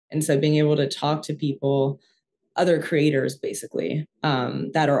And so being able to talk to people, other creators basically,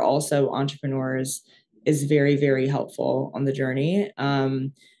 that are also entrepreneurs is very, very helpful on the journey.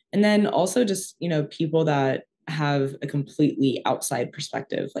 And then also just, people that have a completely outside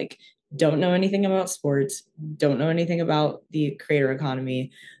perspective, like don't know anything about sports, don't know anything about the creator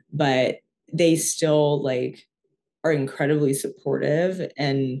economy, but they still like are incredibly supportive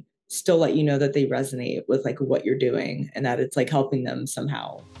and still let you know that they resonate with like what you're doing and that it's like helping them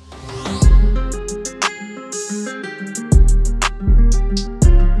somehow.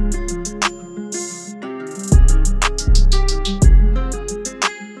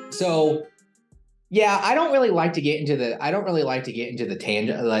 So yeah, I don't really like to get into the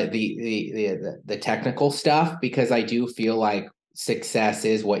tangent, like the technical stuff, because I do feel like success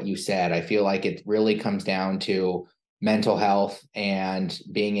is what you said. I feel like it really comes down to mental health and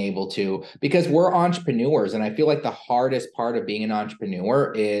being able to, because we're entrepreneurs, and I feel like the hardest part of being an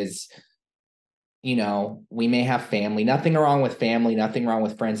entrepreneur is, we may have family, nothing wrong with family, nothing wrong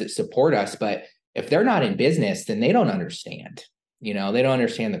with friends that support us, but if they're not in business, then they don't understand. They don't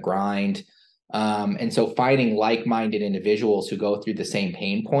understand the grind. And so finding like-minded individuals who go through the same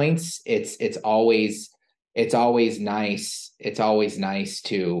pain points, it's always nice. It's always nice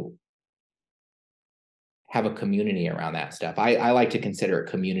to have a community around that stuff. I like to consider it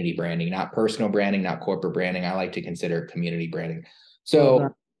community branding, not personal branding, not corporate branding. I like to consider it community branding.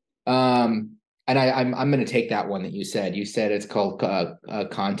 So, and I'm going to take that one that you said. You said it's called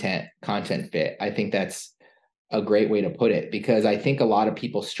content fit. I think that's a great way to put it, because I think a lot of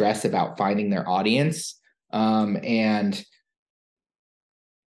people stress about finding their audience. And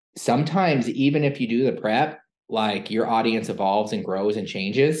sometimes even if you do the prep, like your audience evolves and grows and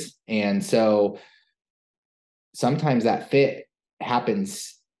changes. And so sometimes that fit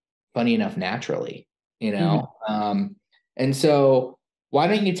happens, funny enough, naturally, and so why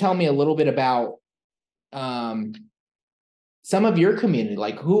don't you tell me a little bit about some of your community,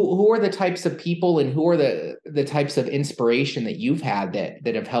 like who are the types of people and who are the types of inspiration that you've had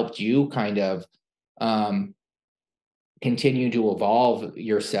that have helped you kind of continue to evolve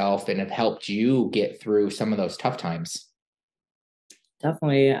yourself and have helped you get through some of those tough times?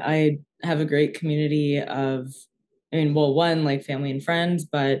 Definitely. I have a great community of, one, like family and friends,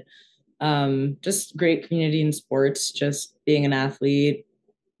 but just great community in sports, just being an athlete,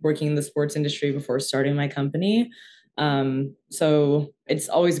 working in the sports industry before starting my company. So it's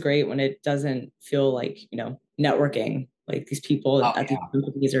always great when it doesn't feel like, networking, like these people at these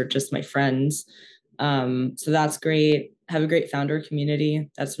companies are just my friends. So that's great. Have a great founder community.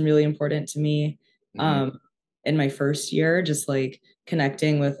 That's really important to me. In my first year, just like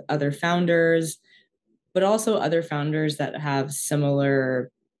connecting with other founders, but also other founders that have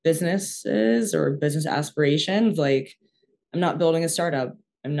similar businesses or business aspirations. Like, I'm not building a startup,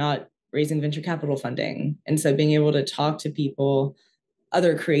 I'm not raising venture capital funding. And so being able to talk to people,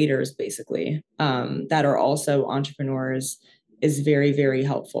 other creators basically, that are also entrepreneurs is very, very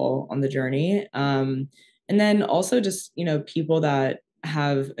helpful on the journey. And then also just, people that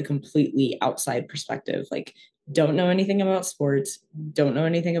have a completely outside perspective, like don't know anything about sports, don't know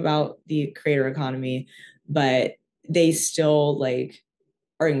anything about the creator economy, but they still like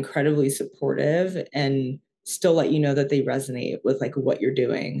are incredibly supportive and still let you know that they resonate with like what you're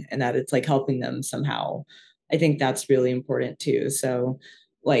doing and that it's like helping them somehow. I think that's really important too. So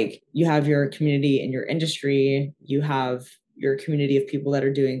like you have your community in your industry, you have your community of people that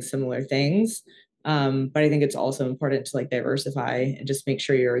are doing similar things. But I think it's also important to like diversify and just make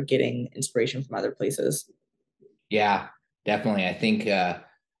sure you're getting inspiration from other places. Yeah, definitely. I think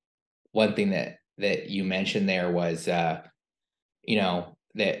one thing that you mentioned there was that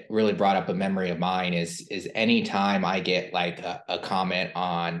really brought up a memory of mine is anytime I get like a comment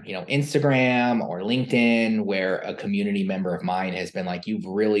on, Instagram or LinkedIn, where a community member of mine has been like, you've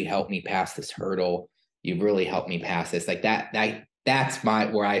really helped me pass this hurdle. You've really helped me pass this. Like that's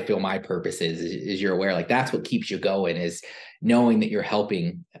where I feel my purpose is you're aware, like that's what keeps you going, is knowing that you're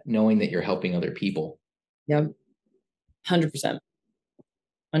helping other people. Yep. 100%.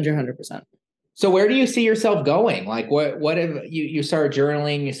 100%. So where do you see yourself going? Like what have you started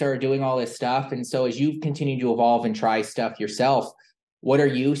journaling, you started doing all this stuff. And so as you've continued to evolve and try stuff yourself, what are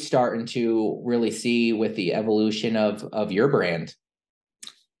you starting to really see with the evolution of your brand?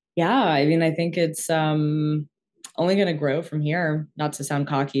 Yeah, I mean, I think it's only going to grow from here. Not to sound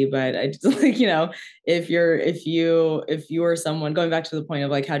cocky, but I just like, if you are someone, going back to the point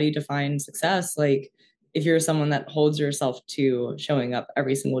of like how do you define success? Like if you're someone that holds yourself to showing up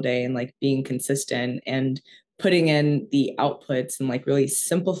every single day and like being consistent and putting in the outputs and like really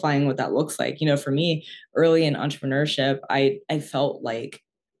simplifying what that looks like. For me, early in entrepreneurship, I felt like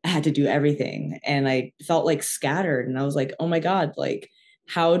I had to do everything and I felt like scattered, and I was like, oh my God, like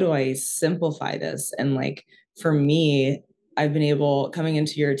how do I simplify this? And like for me, I've been able, coming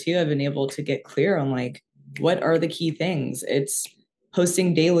into year two, I've been able to get clear on like what are the key things. It's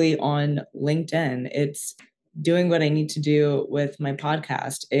posting daily on LinkedIn, it's doing what I need to do with my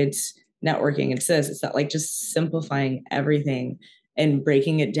podcast, it's networking, it's this, it's that, like just simplifying everything and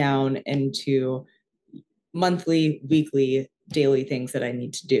breaking it down into monthly, weekly, daily things that I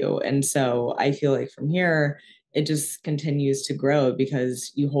need to do. And so I feel like from here, it just continues to grow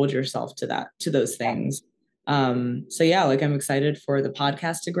because you hold yourself to that, to those things. So yeah, like I'm excited for the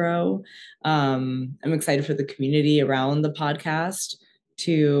podcast to grow. I'm excited for the community around the podcast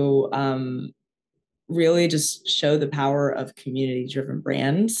to really just show the power of community driven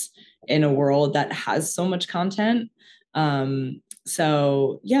brands in a world that has so much content.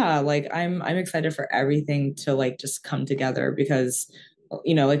 So yeah, like I'm excited for everything to like just come together because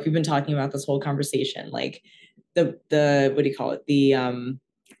like we've been talking about this whole conversation, like the what do you call it,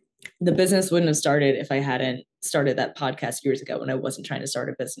 the business wouldn't have started if I hadn't started that podcast years ago when I wasn't trying to start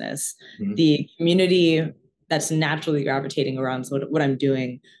a business. Mm-hmm. The community that's naturally gravitating around what I'm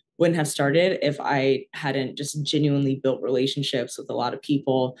doing wouldn't have started if I hadn't just genuinely built relationships with a lot of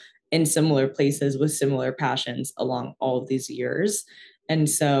people in similar places with similar passions along all of these years. And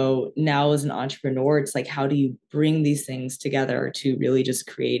so now as an entrepreneur, it's like, how do you bring these things together to really just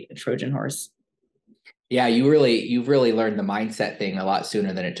create a Trojan horse? Yeah, you've really learned the mindset thing a lot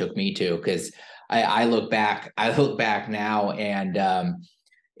sooner than it took me to, because I look back now, and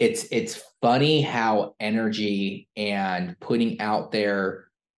it's funny how energy and putting out there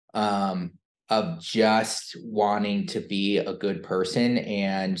of just wanting to be a good person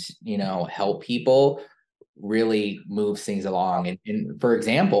and help people really moves things along. And for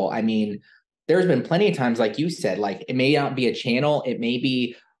example, I mean, there's been plenty of times, like you said, like it may not be a channel, it may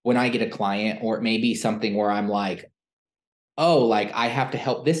be when I get a client, or it may be something where I'm like, oh, like I have to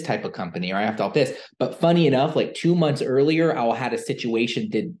help this type of company, or I have to help this. But funny enough, like 2 months earlier, I had a situation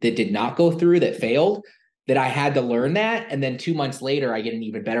that did not go through, that failed, that I had to learn that. And then 2 months later, I get an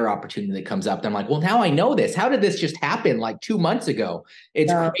even better opportunity that comes up. And I'm like, well, now I know this. How did this just happen like 2 months ago?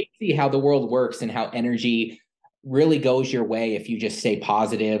 It's crazy how the world works and how energy really goes your way if you just stay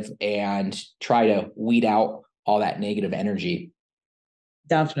positive and try to weed out all that negative energy.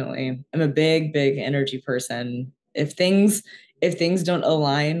 Definitely. I'm a big energy person. If things don't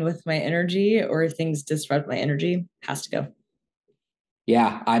align with my energy or if things disrupt my energy, has to go.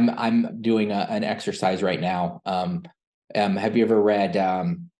 Yeah, I'm doing an exercise right now. Have you ever read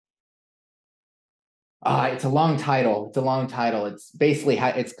it's a long title. It's a long title. It's basically how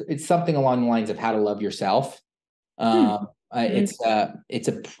it's something along the lines of how to love yourself. It's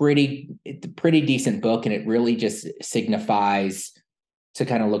a pretty decent book, and it really just signifies to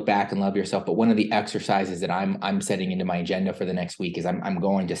kind of look back and love yourself. But one of the exercises that I'm setting into my agenda for the next week is I'm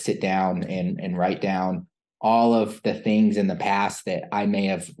going to sit down and write down all of the things in the past that I may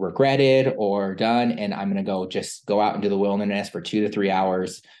have regretted or done, and I'm going to go out into the wilderness for 2 to 3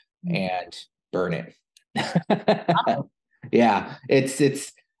 hours and burn it. Yeah,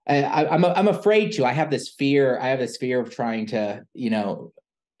 I'm afraid to. I have this fear of trying to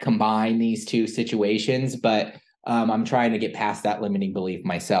combine these two situations, but I'm trying to get past that limiting belief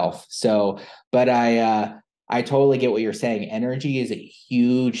myself. So, but I totally get what you're saying. Energy is a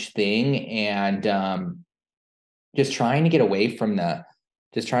huge thing, and just trying to get away from the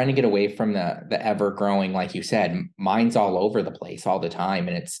ever growing, like you said, mine's all over the place all the time.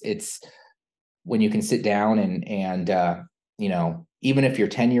 And it's when you can sit down and even if your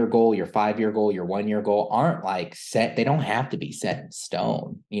 10-year goal, your 5-year goal, your 1-year goal aren't like set, they don't have to be set in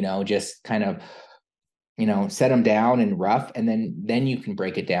stone, just kind of, set them down and rough. And then you can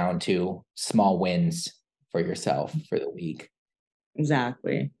break it down to small wins for yourself for the week.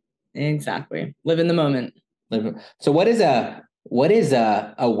 Exactly. Live in the moment. So what is a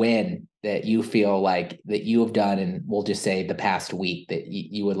win that you feel like that you have done, and we'll just say the past week, that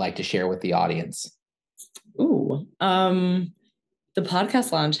you would like to share with the audience? Ooh, the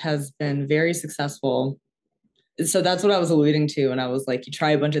podcast launch has been very successful. So that's what I was alluding to. And I was like, you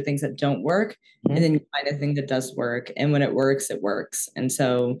try a bunch of things that don't work, and then you find a thing that does work. And when it works, it works. And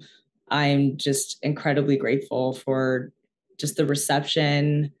so I'm just incredibly grateful for just the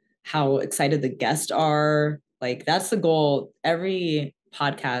reception, how excited the guests are. Like that's the goal. Every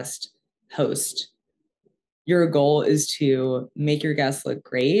podcast host, your goal is to make your guests look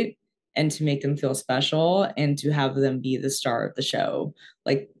great and to make them feel special and to have them be the star of the show,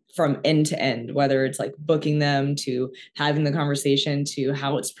 like from end to end, whether it's like booking them to having the conversation to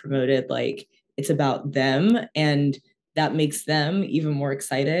how it's promoted. Like it's about them. And that makes them even more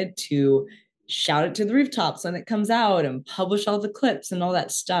excited to shout it to the rooftops when it comes out and publish all the clips and all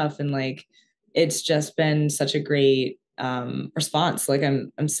that stuff. And like, it's just been such a great response. Like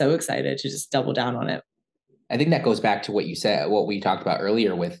I'm so excited to just double down on it. I think that goes back to what you said, what we talked about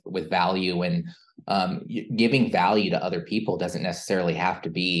earlier with value, and giving value to other people doesn't necessarily have to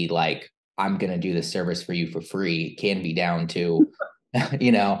be like, I'm going to do this service for you for free. It can be down to, I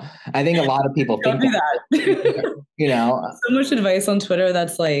think a lot of people Don't think do that. you know, So much advice on Twitter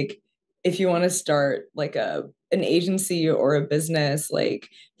that's like, if you want to start like an agency or a business, like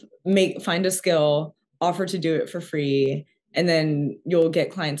find a skill, offer to do it for free, and then you'll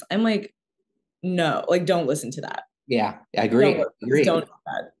get clients. I'm like, no, like don't listen to that. Yeah, I agree. Don't do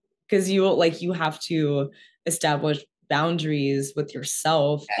that. Because you have to establish boundaries with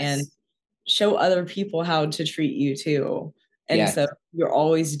yourself and Yes. show other people how to treat you too. And Yes. so you're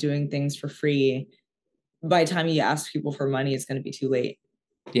always doing things for free. By the time you ask people for money, it's going to be too late.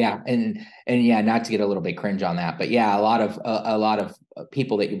 Yeah, and yeah, not to get a little bit cringe on that, but yeah, a lot of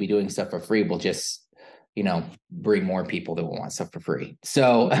people that you'll be doing stuff for free will just, bring more people that will want stuff for free.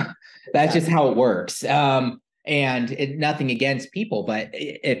 So that's just how it works. And nothing against people, but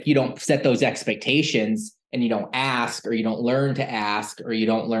if you don't set those expectations and you don't ask, or you don't learn to ask, or you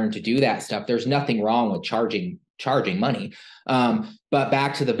don't learn to do that stuff, there's nothing wrong with charging money. But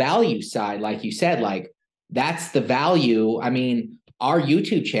back to the value side, like you said, like that's the value. I mean, our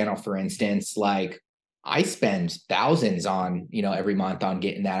YouTube channel, for instance, like I spend thousands on, every month on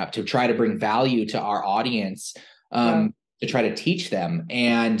getting that up to try to bring value to our audience, to try to teach them.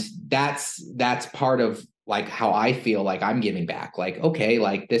 And that's part of like how I feel like I'm giving back. Like, okay,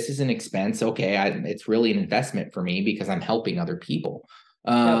 like this is an expense. Okay. It's really an investment for me because I'm helping other people.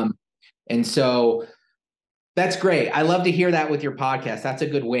 And so that's great. I love to hear that with your podcast. That's a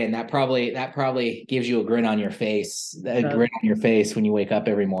good win. That probably gives you a grin on your face, grin on your face when you wake up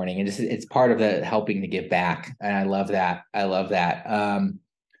every morning. And it's part of the helping to give back. And I love that.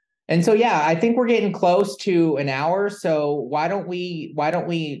 And so, yeah, I think we're getting close to an hour. So why don't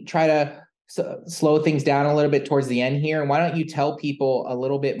we try to slow things down a little bit towards the end here? And why don't you tell people a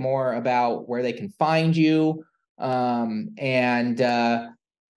little bit more about where they can find you, and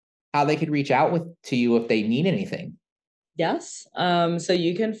how they could reach out to you if they need anything. Yes. So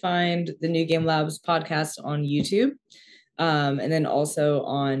you can find the New Game Labs podcast on YouTube, and then also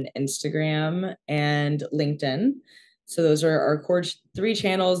on Instagram and LinkedIn. So those are our core three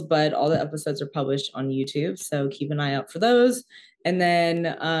channels, but all the episodes are published on YouTube. So keep an eye out for those. And then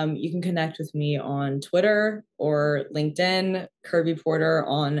you can connect with me on Twitter or LinkedIn, Kirby Porter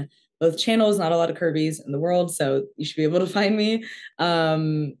on both channels. Not a lot of Kirbys in the world, so you should be able to find me.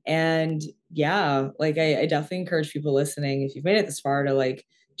 And yeah, like I definitely encourage people listening, if you've made it this far, to like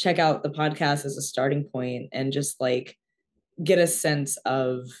check out the podcast as a starting point and just like get a sense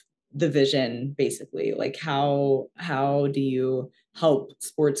of the vision, basically. Like how do you help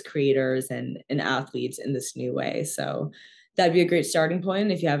sports creators and athletes in this new way? So that'd be a great starting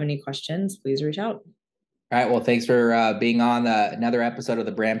point. If you have any questions, please reach out. All right. Well, thanks for being on another episode of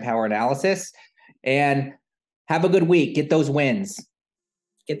the Brand Power Analysis, and have a good week. Get those wins.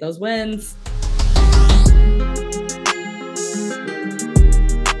 Get those wins.